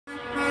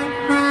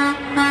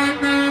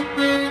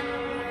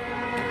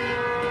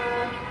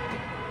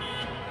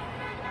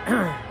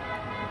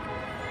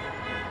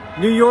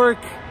New York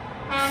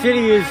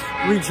City is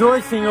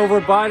rejoicing over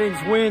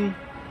Biden's win.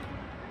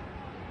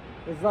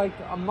 There's like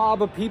a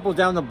mob of people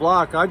down the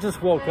block. I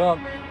just woke up.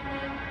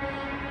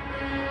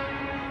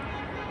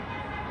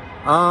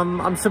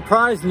 I'm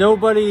surprised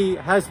nobody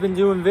has been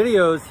doing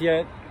videos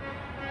yet.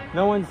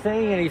 No one's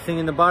saying anything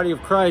in the body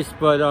of Christ,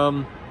 but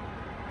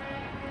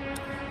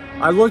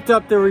I looked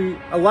up the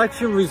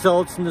election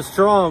results in the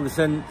Strongs,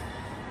 and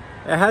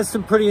it has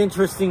some pretty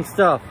interesting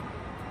stuff.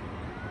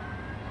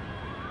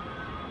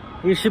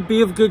 We should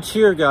be of good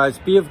cheer, guys.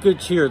 Be of good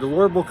cheer. The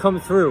Lord will come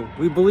through.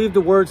 We believe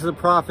the words of the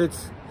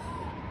prophets.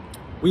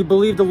 We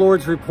believe the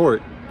Lord's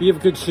report. Be of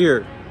good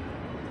cheer.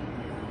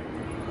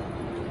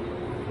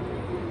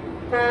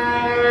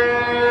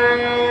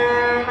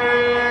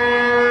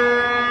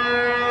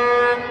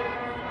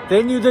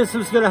 They knew this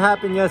was going to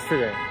happen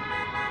yesterday.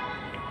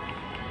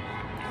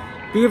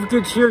 Be of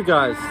good cheer,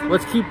 guys.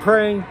 Let's keep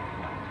praying.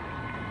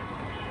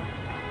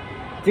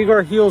 Dig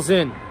our heels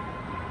in.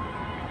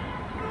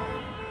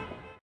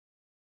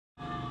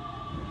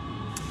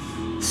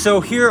 So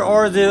here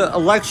are the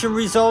election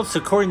results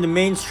according to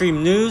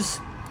mainstream news.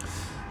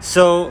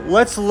 So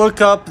let's look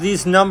up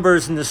these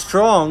numbers in the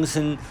Strongs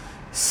and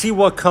see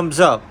what comes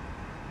up.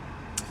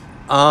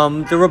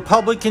 The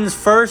Republicans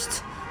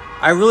first.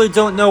 I really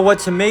don't know what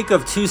to make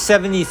of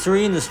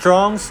 273 in the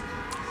Strongs.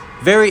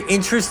 Very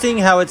interesting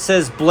how it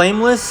says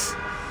blameless.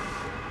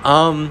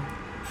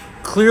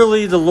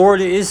 Clearly the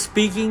Lord is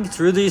speaking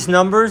through these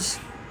numbers.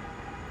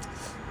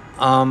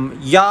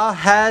 Yah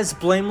has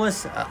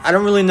blameless. I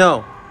don't really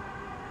know.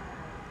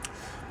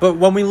 But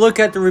when we look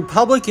at the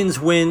Republicans'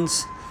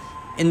 wins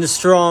in the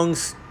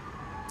Strongs,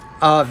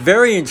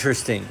 very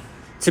interesting.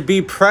 To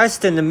be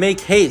pressed and to make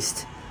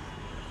haste.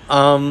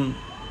 I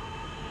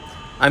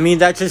mean,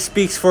 that just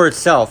speaks for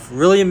itself.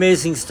 Really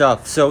amazing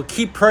stuff. So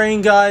keep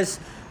praying, guys.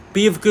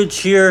 Be of good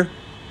cheer.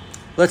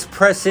 Let's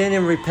press in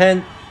and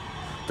repent.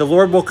 The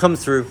Lord will come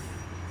through.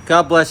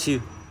 God bless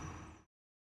you.